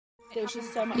There's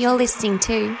just so much. You're listening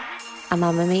to a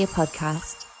Mamamia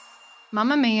podcast.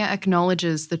 Mamamia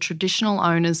acknowledges the traditional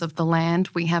owners of the land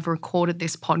we have recorded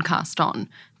this podcast on,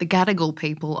 the Gadigal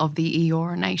people of the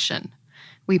Eora Nation.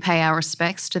 We pay our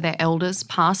respects to their elders,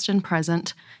 past and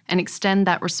present, and extend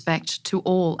that respect to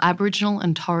all Aboriginal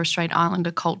and Torres Strait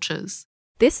Islander cultures.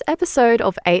 This episode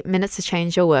of 8 Minutes to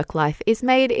Change Your Work Life is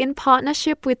made in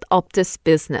partnership with Optus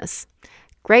Business.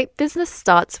 Great business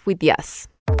starts with yes.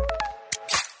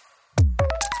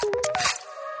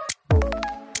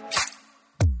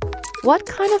 What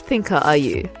kind of thinker are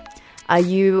you? Are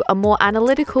you a more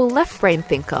analytical left-brain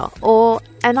thinker or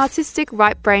an artistic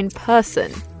right-brain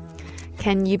person?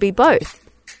 Can you be both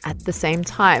at the same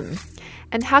time?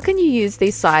 And how can you use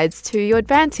these sides to your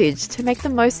advantage to make the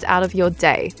most out of your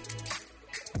day?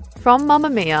 From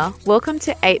Mamamia, welcome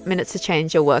to 8 Minutes to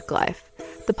Change Your Work Life,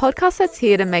 the podcast that's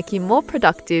here to make you more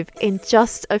productive in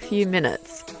just a few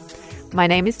minutes. My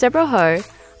name is Deborah Ho.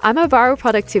 I'm a viral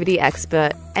productivity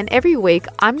expert, and every week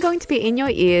I'm going to be in your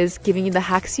ears giving you the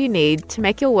hacks you need to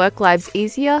make your work lives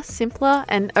easier, simpler,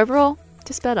 and overall,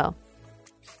 just better.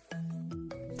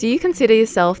 Do you consider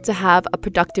yourself to have a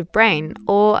productive brain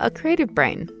or a creative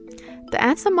brain? The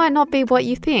answer might not be what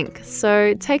you think,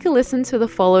 so take a listen to the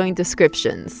following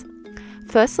descriptions.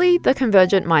 Firstly, the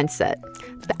convergent mindset,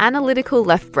 the analytical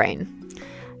left brain.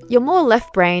 You're more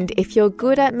left-brained if you're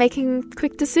good at making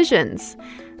quick decisions,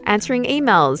 answering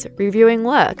emails, reviewing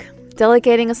work,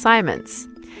 delegating assignments.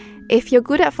 If you're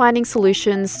good at finding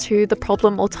solutions to the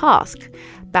problem or task,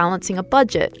 balancing a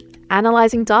budget,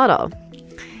 analyzing data.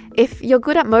 If you're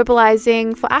good at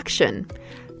mobilizing for action,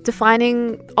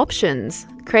 defining options,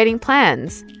 creating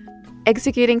plans,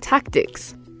 executing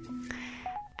tactics.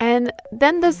 And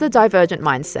then there's the divergent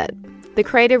mindset, the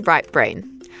creative right brain.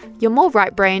 You're more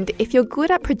right-brained if you're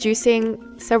good at producing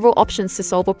several options to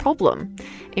solve a problem,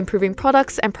 improving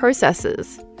products and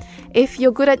processes. If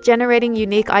you're good at generating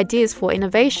unique ideas for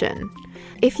innovation.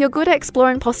 If you're good at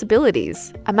exploring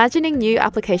possibilities, imagining new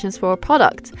applications for a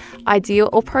product, idea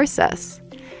or process.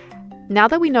 Now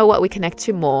that we know what we connect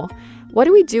to more, what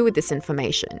do we do with this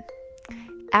information?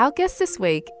 Our guest this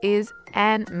week is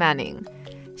Anne Manning.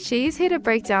 She's here to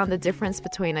break down the difference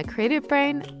between a creative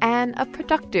brain and a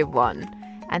productive one,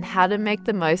 and how to make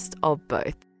the most of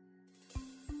both.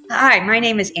 Hi, my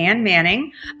name is Anne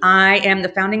Manning. I am the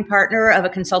founding partner of a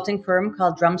consulting firm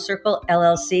called Drum Circle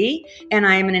LLC, and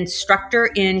I am an instructor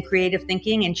in creative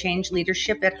thinking and change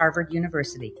leadership at Harvard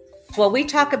University. Well, we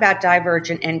talk about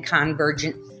divergent and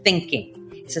convergent thinking.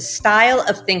 It's a style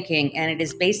of thinking, and it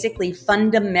is basically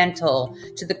fundamental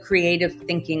to the creative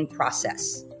thinking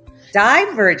process.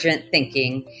 Divergent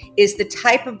thinking is the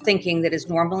type of thinking that is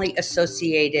normally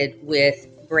associated with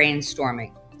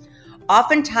brainstorming.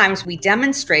 Oftentimes, we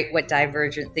demonstrate what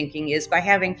divergent thinking is by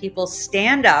having people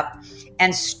stand up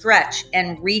and stretch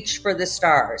and reach for the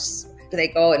stars. They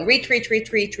go and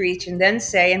reach, and then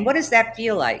say, and what does that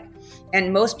feel like?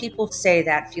 And most people say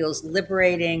that feels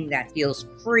liberating, that feels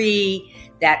free,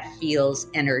 that feels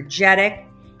energetic.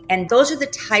 And those are the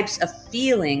types of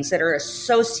feelings that are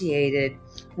associated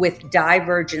with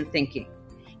divergent thinking.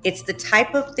 It's the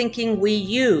type of thinking we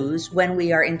use when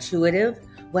we are intuitive,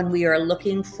 when we are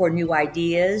looking for new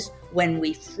ideas, when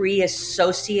we free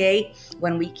associate,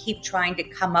 when we keep trying to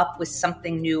come up with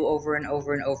something new over and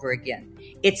over and over again.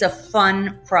 It's a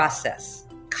fun process.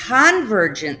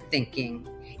 Convergent thinking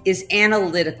is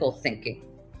analytical thinking.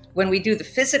 When we do the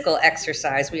physical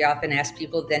exercise, we often ask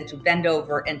people then to bend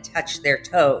over and touch their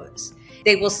toes.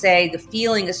 They will say the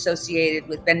feeling associated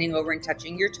with bending over and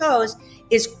touching your toes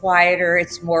is quieter,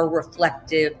 it's more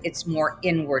reflective, it's more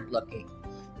inward looking.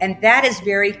 And that is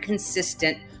very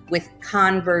consistent with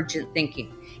convergent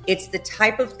thinking. It's the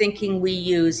type of thinking we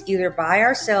use either by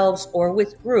ourselves or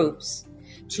with groups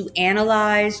to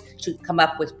analyze, to come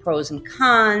up with pros and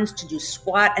cons, to do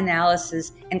SWOT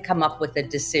analysis, and come up with a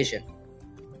decision.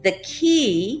 The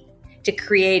key to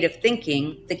creative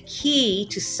thinking, the key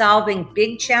to solving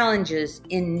big challenges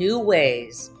in new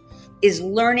ways, is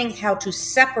learning how to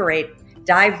separate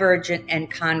divergent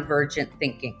and convergent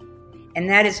thinking. And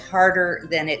that is harder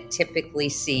than it typically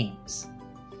seems.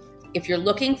 If you're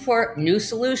looking for new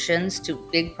solutions to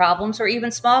big problems or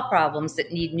even small problems that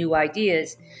need new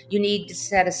ideas, you need to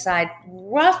set aside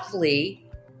roughly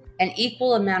an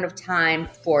equal amount of time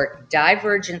for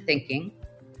divergent thinking,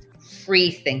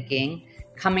 free thinking,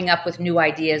 coming up with new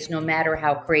ideas no matter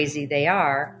how crazy they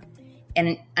are,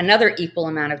 and another equal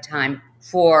amount of time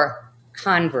for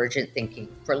convergent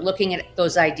thinking, for looking at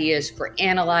those ideas, for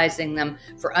analyzing them,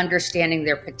 for understanding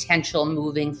their potential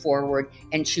moving forward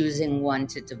and choosing one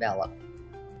to develop.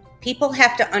 People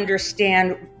have to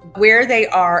understand where they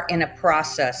are in a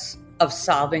process of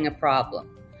solving a problem.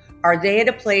 Are they at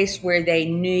a place where they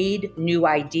need new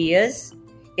ideas,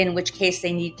 in which case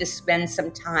they need to spend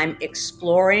some time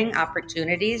exploring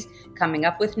opportunities, coming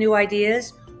up with new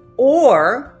ideas?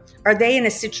 Or are they in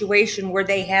a situation where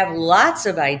they have lots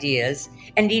of ideas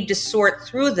and need to sort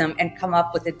through them and come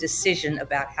up with a decision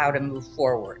about how to move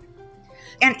forward?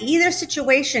 And either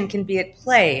situation can be at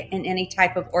play in any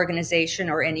type of organization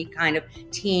or any kind of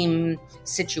team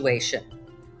situation.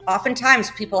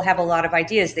 Oftentimes people have a lot of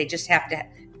ideas. They just have to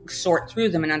sort through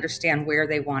them and understand where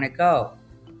they want to go.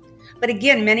 But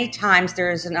again, many times there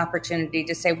is an opportunity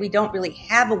to say, we don't really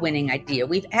have a winning idea.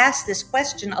 We've asked this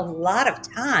question a lot of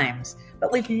times,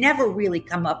 but we've never really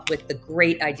come up with the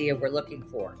great idea we're looking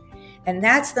for. And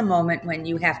that's the moment when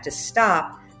you have to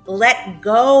stop, let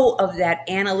go of that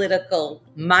analytical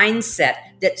mindset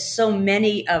that so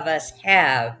many of us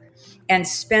have, and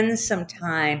spend some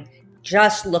time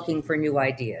just looking for new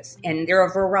ideas. And there are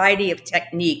a variety of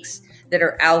techniques that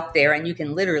are out there, and you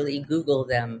can literally Google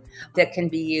them, that can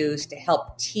be used to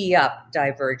help tee up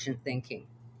divergent thinking.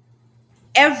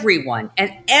 Everyone,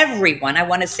 I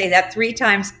want to say that 3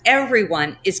 times,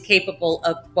 everyone is capable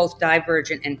of both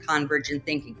divergent and convergent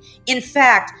thinking. In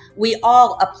fact, we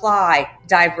all apply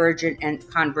divergent and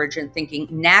convergent thinking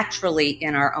naturally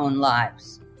in our own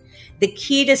lives. The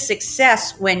key to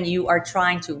success when you are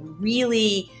trying to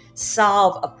really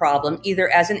solve a problem, either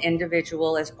as an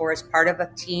individual or as part of a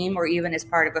team or even as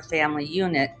part of a family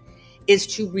unit, is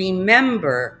to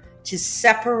remember to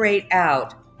separate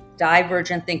out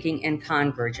divergent thinking and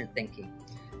convergent thinking.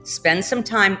 Spend some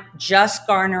time just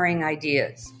garnering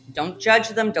ideas. Don't judge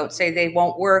them. Don't say they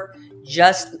won't work.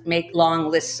 Just make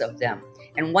long lists of them.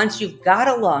 And once you've got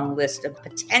a long list of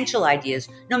potential ideas,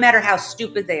 no matter how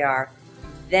stupid they are,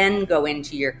 then go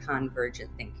into your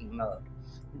convergent thinking mode.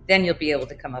 Then you'll be able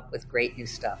to come up with great new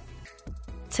stuff.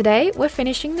 Today, we're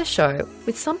finishing the show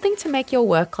with something to make your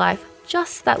work life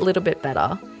just that little bit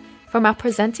better from our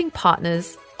presenting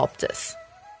partners, Optus.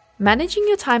 Managing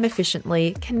your time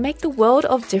efficiently can make the world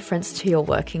of difference to your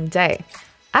working day.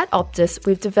 At Optus,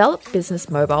 we've developed Business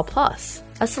Mobile Plus,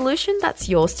 a solution that's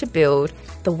yours to build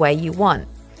the way you want.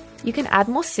 You can add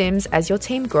more SIMs as your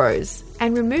team grows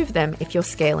and remove them if you're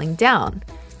scaling down,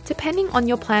 depending on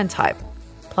your plan type.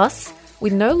 Plus,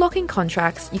 with no locking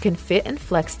contracts, you can fit and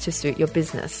flex to suit your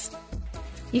business.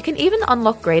 You can even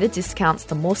unlock greater discounts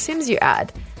the more SIMs you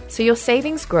add, so your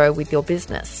savings grow with your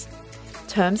business.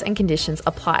 Terms and conditions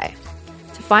apply.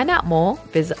 To find out more,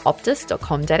 visit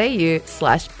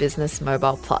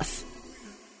optus.com.au/businessmobileplus.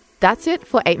 That's it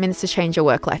for 8 Minutes to Change Your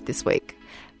Work Life this week.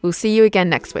 We'll see you again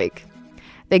next week.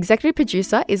 The executive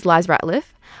producer is Liz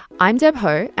Ratliff. I'm Deb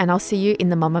Ho, and I'll see you in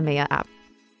the Mamamia app.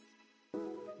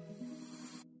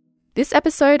 This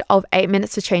episode of 8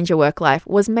 Minutes to Change Your Work Life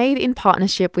was made in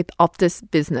partnership with Optus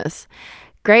Business.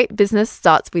 Great business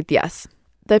starts with yes.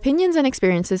 The opinions and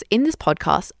experiences in this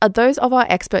podcast are those of our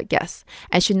expert guests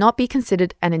and should not be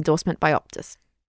considered an endorsement by Optus.